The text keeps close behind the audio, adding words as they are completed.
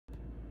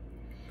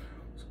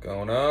What's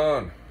going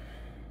on?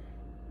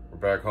 We're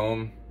back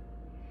home.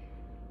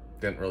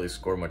 Didn't really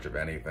score much of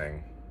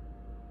anything.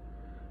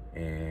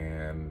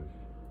 And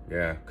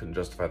yeah, couldn't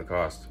justify the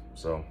cost.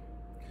 So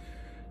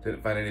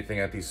didn't find anything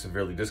at the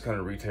severely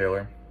discounted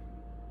retailer.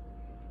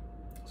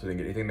 So didn't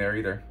get anything there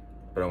either.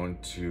 But I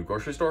went to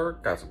grocery store,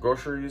 got some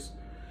groceries,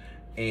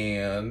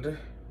 and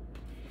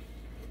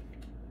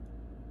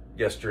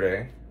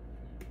yesterday,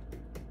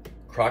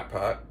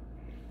 Crock-Pot,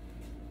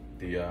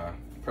 the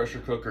pressure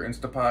cooker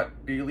Instapot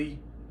Beely,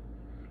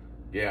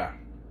 yeah,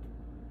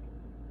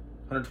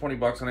 120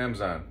 bucks on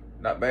Amazon.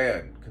 Not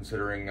bad,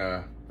 considering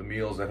the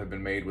meals that have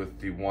been made with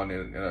the one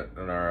in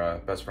our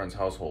best friend's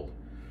household.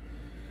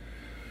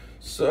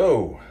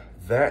 So,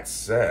 that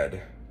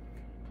said,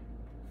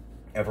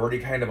 I've already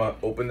kind of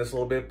opened this a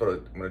little bit, but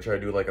I'm going to try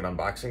to do like an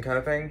unboxing kind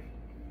of thing.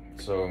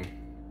 So,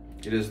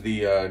 it is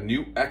the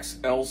new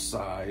XL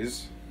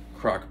size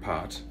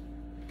Crock-Pot.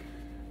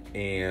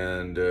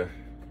 And so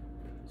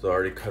I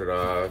already cut it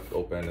off,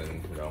 open,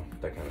 and you know,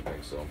 that kind of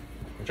thing. So,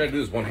 I'm trying to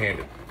do this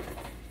one-handed.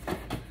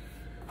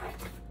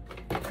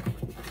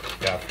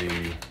 Got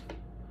the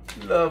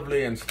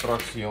lovely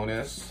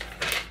instrucciones,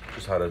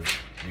 just how to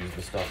use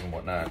the stuff and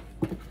whatnot.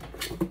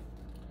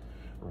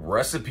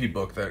 Recipe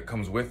book that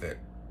comes with it.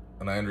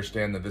 And I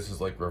understand that this is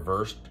like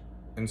reversed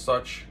and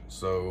such,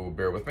 so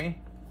bear with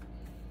me.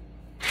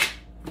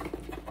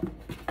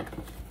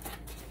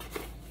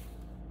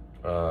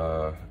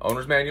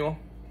 Owner's manual.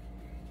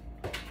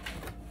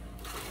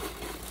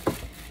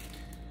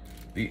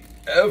 The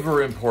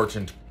ever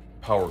important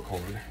power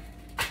cord.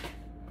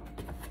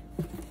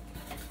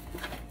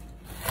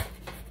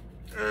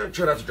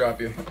 Try not to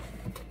drop you.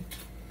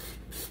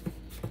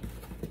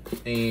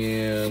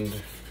 And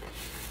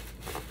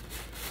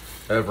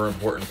ever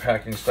important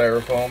packing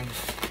styrofoam.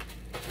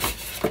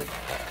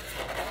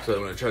 So I'm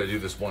going to try to do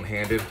this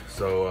one-handed,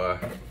 so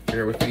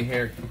bear with me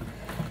here.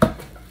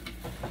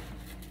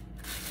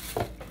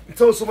 It's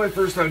also my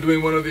first time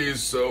doing one of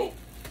these, so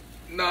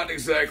not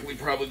exactly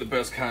probably the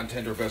best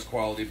content or best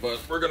quality,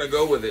 but we're going to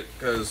go with it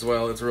because,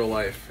 well, it's real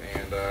life,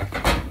 and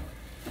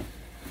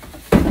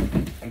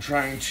I'm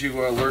trying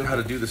to learn how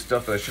to do the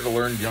stuff that I should have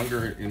learned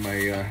younger in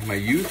my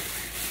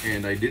youth,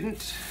 and I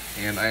didn't.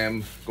 And I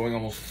am going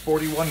almost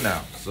 41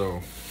 now, so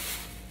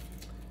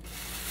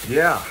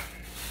yeah,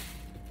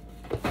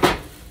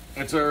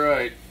 it's all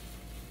right.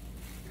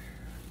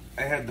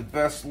 I had the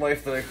best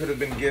life that I could have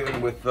been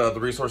given with the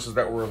resources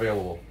that were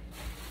available.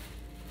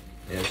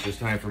 And it's just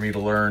time for me to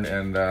learn,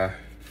 and as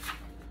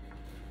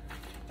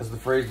the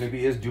phrase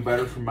maybe is, do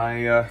better for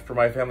my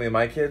family and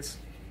my kids.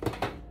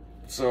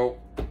 So,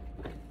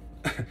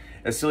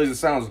 as silly as it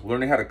sounds,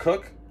 learning how to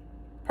cook,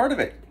 part of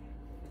it.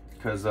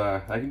 Because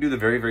I can do the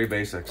very, very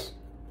basics.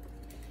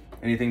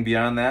 Anything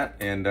beyond that,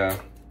 and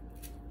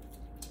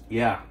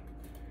yeah,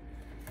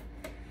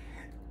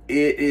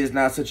 it is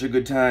not such a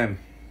good time.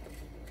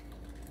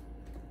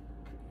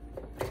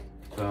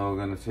 So I'm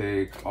gonna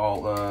take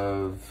all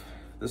of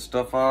this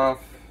stuff off.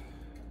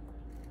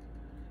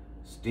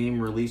 Steam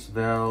release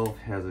valve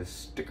has a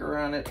sticker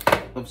on it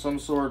of some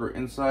sort or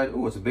inside.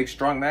 Oh, it's a big,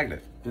 strong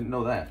magnet. Didn't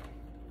know that.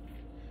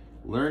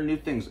 Learn new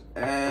things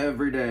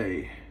every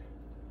day.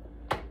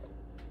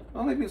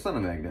 Well, maybe it's not a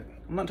magnet.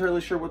 I'm not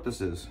entirely sure what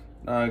this is.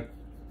 Oh,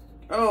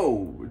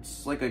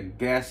 it's like a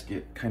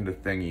gasket kind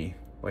of thingy.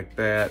 Like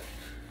that.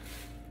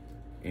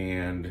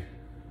 And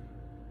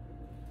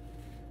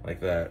like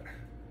that.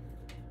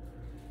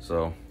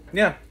 So,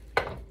 yeah.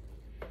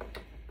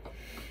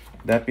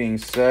 That being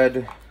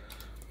said,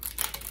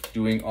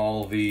 doing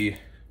all the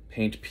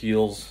paint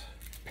peels.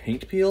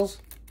 Paint peels?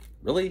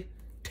 Really?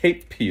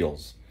 Tape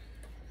peels.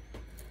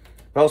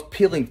 If I was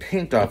peeling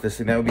paint off this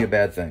thing, that would be a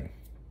bad thing.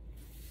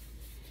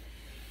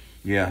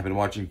 Yeah, I've been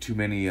watching too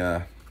many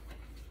home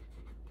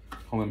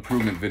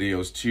improvement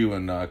videos too,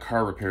 and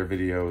car repair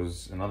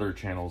videos and other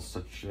channels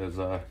such as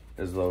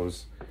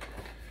those,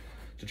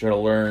 to try to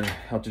learn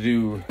how to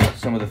do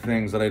some of the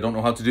things that I don't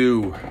know how to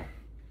do.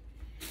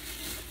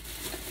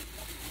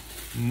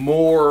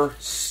 More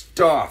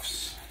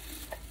stuffs.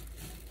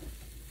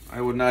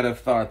 I would not have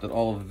thought that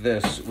all of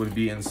this would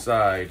be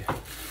inside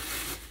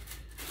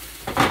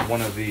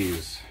one of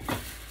these.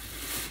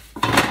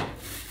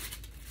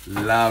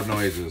 Loud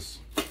noises.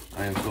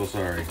 I am so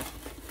sorry.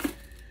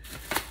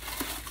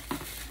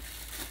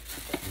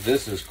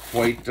 This is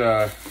quite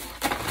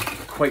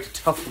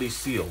toughly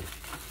sealed.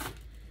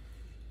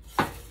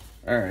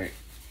 All right,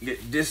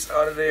 get this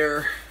out of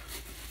there.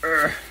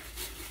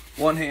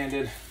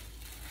 One-handed.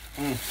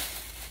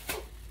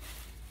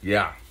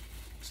 Yeah,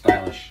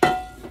 stylish.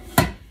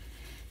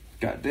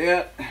 Got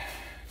that.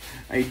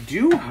 I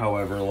do,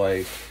 however,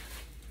 like,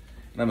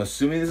 and I'm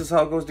assuming this is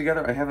how it goes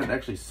together. I haven't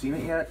actually seen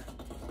it yet,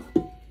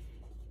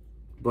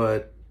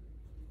 but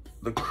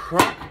the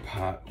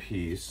Crock-Pot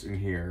piece in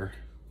here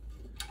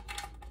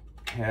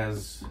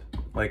has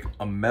like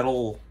a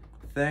metal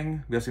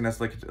thing. I'm guessing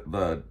that's like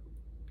the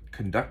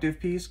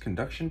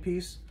conduction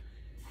piece,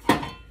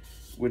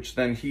 which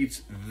then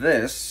heats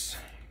this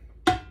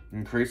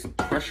and creates a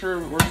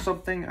pressure or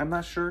something. I'm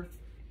not sure.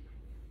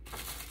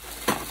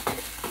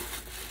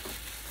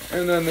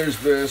 And then there's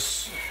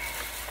this,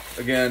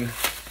 again,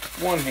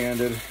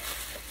 one-handed.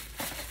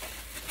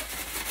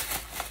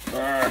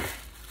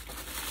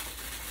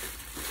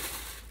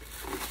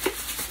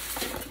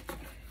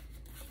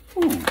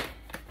 Ooh.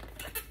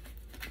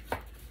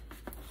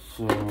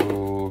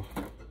 So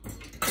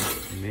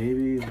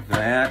maybe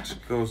that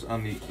goes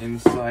on the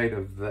inside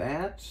of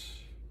that.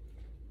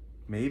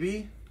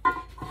 Maybe.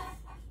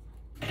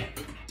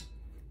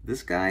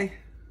 This guy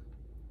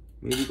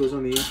maybe goes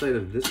on the inside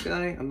of this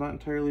guy. I'm not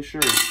entirely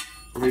sure.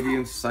 Or maybe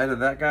inside of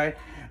that guy.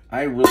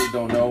 I really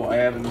don't know. I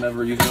haven't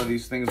never used one of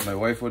these things. My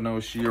wife would know.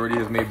 She already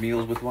has made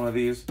meals with one of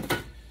these.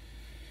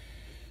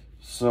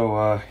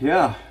 So,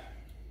 yeah.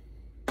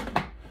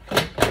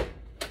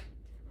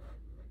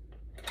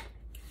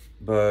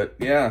 But,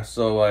 yeah,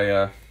 so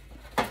I've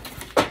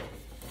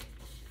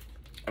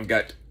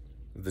got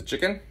the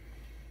chicken.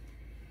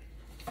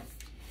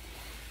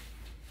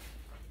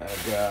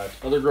 I've got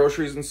other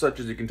groceries and such,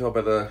 as you can tell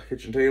by the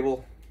kitchen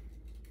table.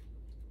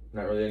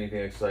 Not really anything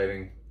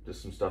exciting,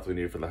 just some stuff we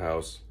need for the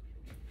house.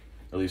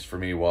 At least for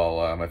me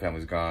while my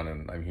family's gone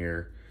and I'm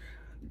here.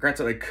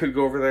 Granted, I could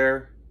go over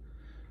there,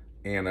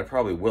 and I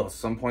probably will at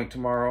some point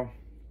tomorrow.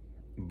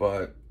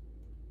 But,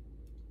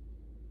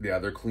 yeah,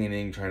 they're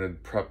cleaning, trying to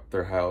prep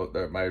their house,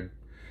 my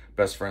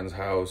best friend's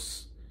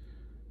house,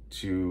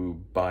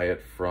 to buy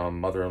it from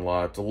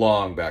mother-in-law. It's a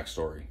long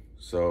backstory.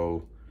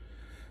 So,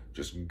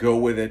 just go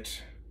with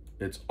it.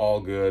 It's all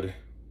good.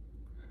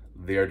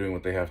 They are doing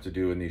what they have to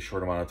do in the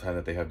short amount of time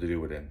that they have to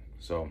do it in.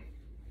 So,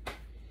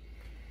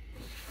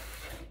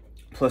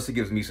 plus it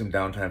gives me some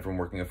downtime from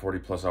working a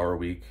 40-plus hour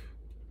week,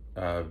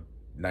 9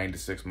 to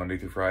 6, Monday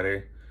through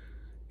Friday.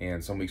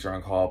 And some weeks are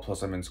on call,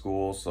 plus I'm in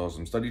school, so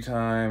some study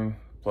time.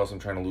 Plus I'm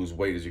trying to lose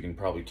weight, as you can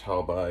probably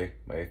tell by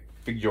my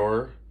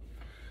figure.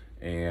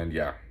 And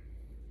yeah.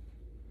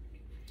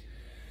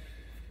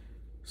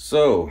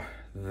 So,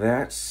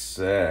 that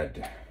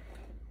said,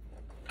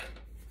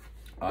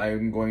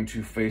 I'm going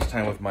to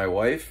FaceTime with my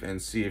wife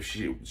and see if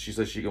she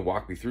says she can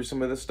walk me through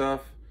some of this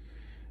stuff.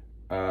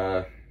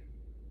 Yeah,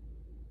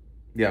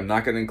 I'm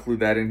not going to include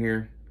that in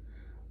here,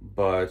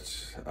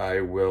 but I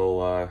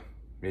will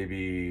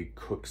maybe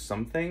cook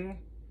something.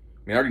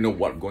 I mean, I already know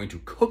what I'm going to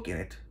cook in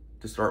it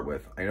to start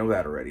with. I know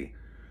that already.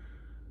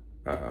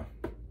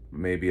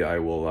 Maybe I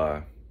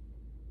will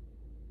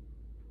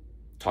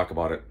talk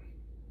about it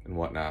and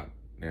whatnot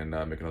and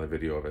make another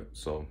video of it.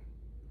 So,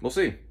 we'll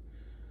see.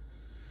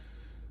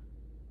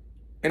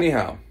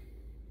 Anyhow,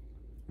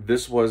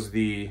 this was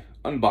the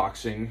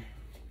unboxing.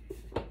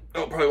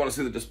 Oh, probably want to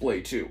see the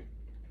display too.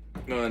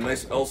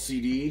 Nice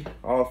LCD,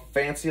 all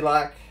fancy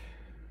like.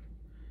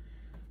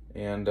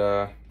 And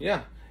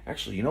yeah,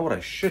 actually, you know what I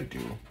should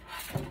do?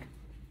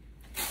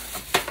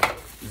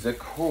 Is a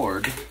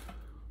cord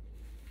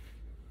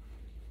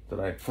that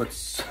I put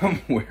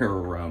somewhere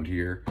around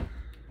here.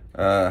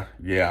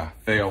 Yeah,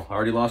 fail. I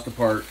already lost a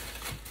part.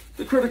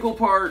 The critical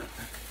part.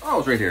 Oh,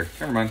 it's right here.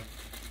 Never mind.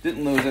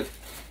 Didn't lose it.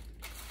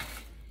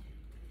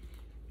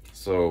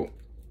 So,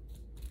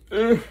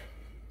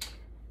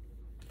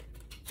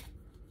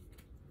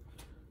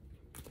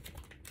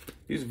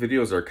 these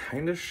videos are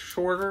kind of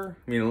shorter.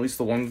 I mean, at least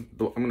I'm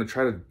going to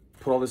try to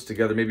put all this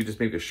together. Maybe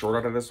just make a short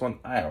out of this one.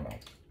 I don't know.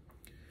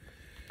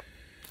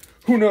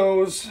 Who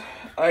knows?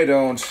 I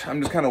don't. I'm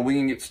just kind of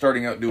winging it,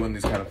 starting out doing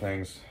these kind of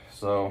things.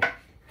 So,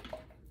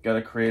 got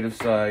a creative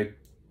side,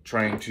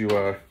 trying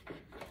to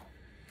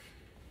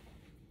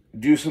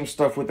do some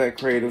stuff with that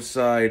creative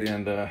side,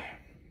 and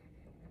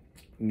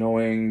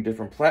knowing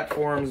different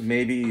platforms,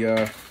 maybe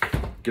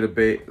get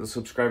a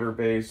subscriber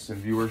base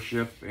and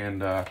viewership,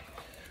 and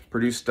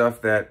produce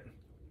stuff that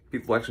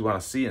people actually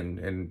want to see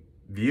and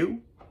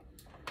view.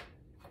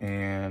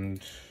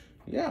 And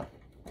yeah.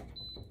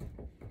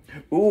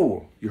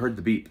 Ooh, you heard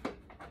the beep.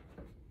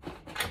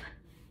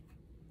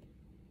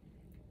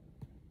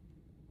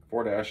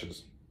 4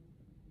 dashes.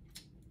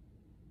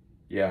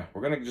 Yeah,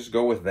 we're gonna just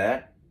go with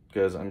that,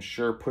 because I'm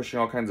sure pushing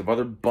all kinds of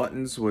other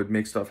buttons would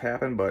make stuff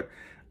happen, but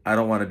I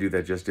don't want to do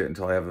that just yet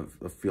until I have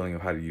a feeling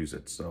of how to use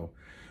it. So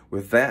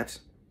with that,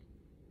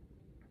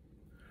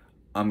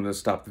 I'm going to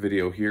stop the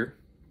video here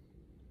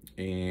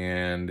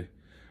and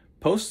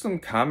post some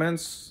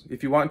comments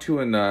if you want to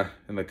in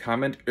the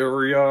comment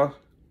area,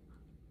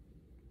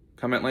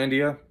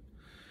 Commentlandia,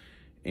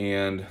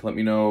 and let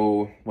me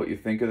know what you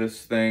think of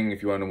this thing.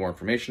 If you want to know more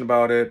information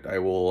about it, I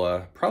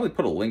will probably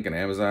put a link in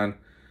Amazon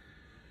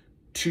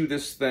to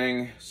this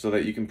thing so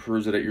that you can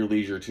peruse it at your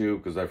leisure too,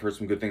 because I've heard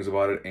some good things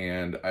about it,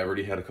 and I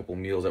already had a couple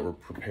meals that were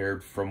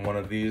prepared from one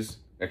of these.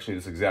 Actually,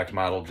 this exact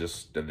model,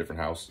 just at a different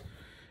house.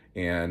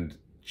 And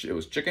it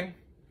was chicken,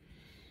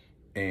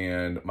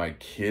 and my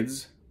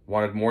kids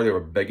wanted more. They were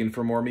begging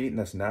for more meat, and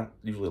that's not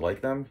usually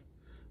like them.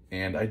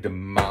 And I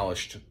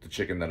demolished the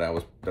chicken that I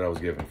was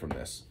given from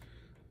this.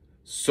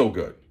 So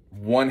good.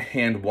 One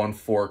hand, one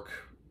fork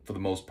for the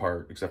most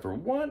part, except for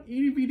one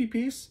itty-bitty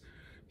piece.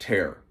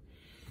 Tear.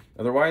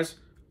 Otherwise,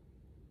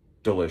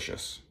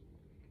 delicious.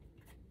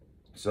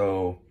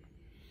 So,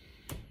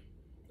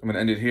 I'm going to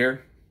end it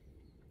here.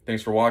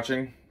 Thanks for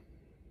watching.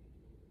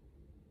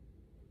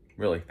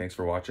 really, thanks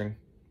for watching.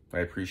 I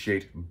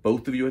appreciate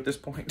both of you at this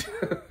point.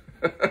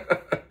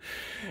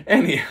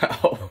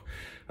 Anyhow,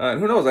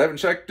 who knows? I haven't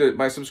checked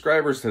my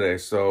subscribers today,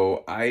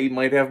 so I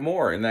might have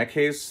more. In that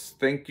case,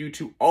 thank you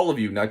to all of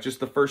you, not just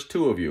the first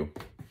 2 of you.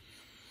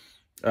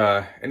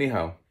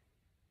 Anyhow,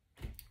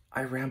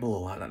 I ramble a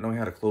lot, not knowing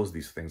how to close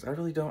these things. I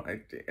really don't.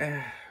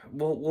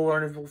 We'll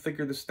learn if we'll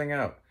figure this thing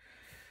out.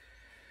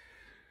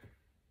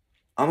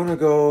 I'm gonna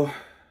go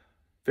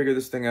figure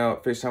this thing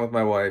out, FaceTime with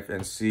my wife,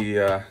 and see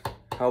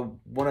how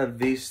one of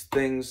these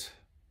things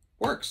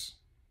works.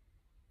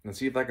 And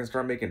see if I can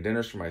start making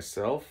dinners for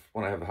myself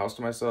when I have the house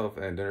to myself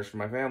and dinners for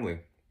my family.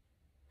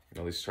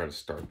 At least try to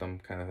start them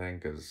kind of thing,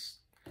 because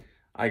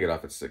I get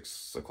off at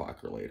 6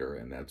 o'clock or later,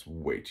 and that's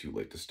way too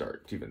late to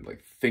start, to even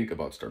like think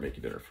about start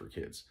making dinner for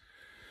kids.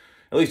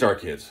 At least our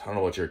kids. I don't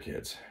know about your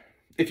kids.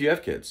 If you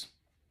have kids,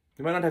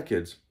 you might not have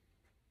kids.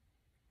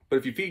 But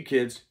if you feed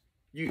kids,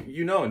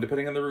 you know, and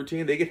depending on the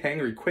routine, they get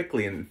hangry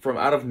quickly, and from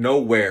out of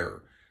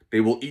nowhere,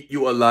 they will eat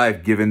you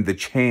alive given the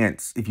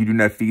chance if you do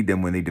not feed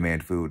them when they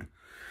demand food.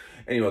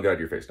 Anyway, I'll get out of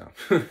your face now.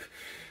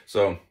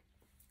 So,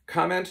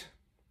 comment,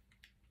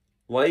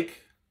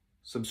 like,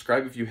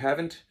 subscribe if you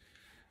haven't,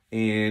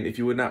 and if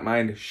you would not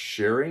mind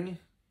sharing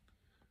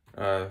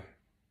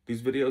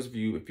these videos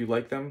if you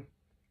like them.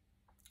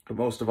 But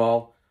most of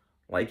all,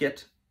 like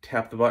it,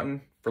 tap the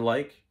button for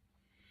like.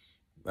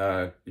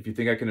 If you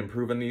think I can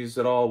improve on these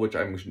at all, which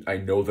I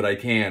know that I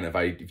can.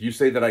 If you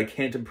say that I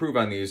can't improve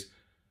on these,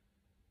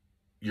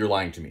 you're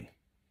lying to me.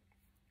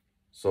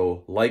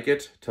 So like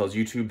it, tells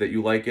YouTube that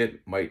you like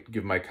it, might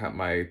give my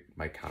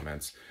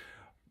comments,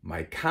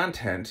 my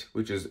content,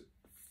 which is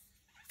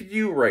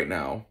few right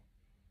now,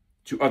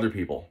 to other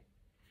people.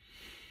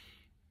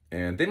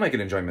 And they might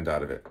get enjoyment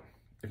out of it.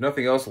 If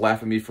nothing else,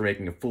 laugh at me for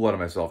making a fool out of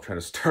myself, trying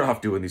to start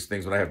off doing these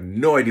things when I have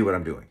no idea what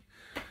I'm doing.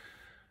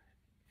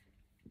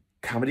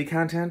 Comedy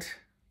content?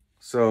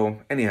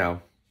 So anyhow,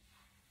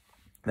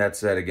 that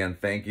said, again,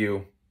 thank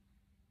you.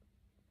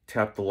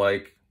 Tap the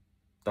like,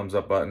 thumbs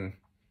up button.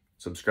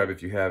 Subscribe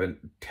if you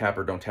haven't. Tap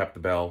or don't tap the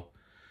bell.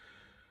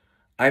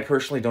 I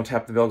personally don't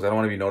tap the bell because I don't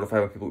want to be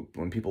notified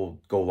when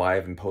people go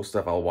live and post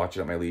stuff. I'll watch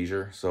it at my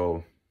leisure.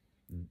 So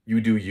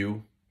you do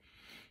you.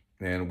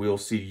 And we'll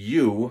see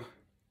you,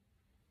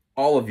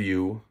 all of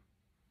you,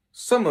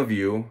 some of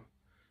you,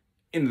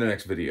 in the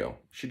next video.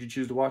 Should you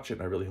choose to watch it,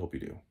 and I really hope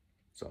you do.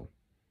 So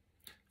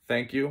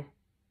thank you.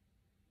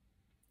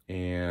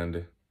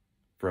 And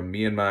from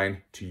me and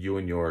mine to you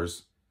and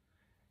yours,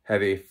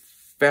 have a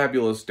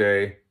fabulous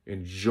day.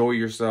 Enjoy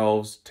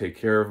yourselves. Take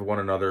care of one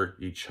another,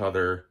 each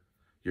other,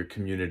 your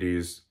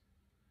communities.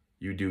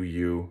 You do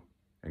you,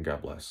 and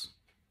God bless.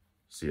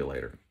 See you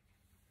later.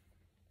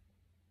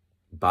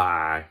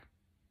 Bye.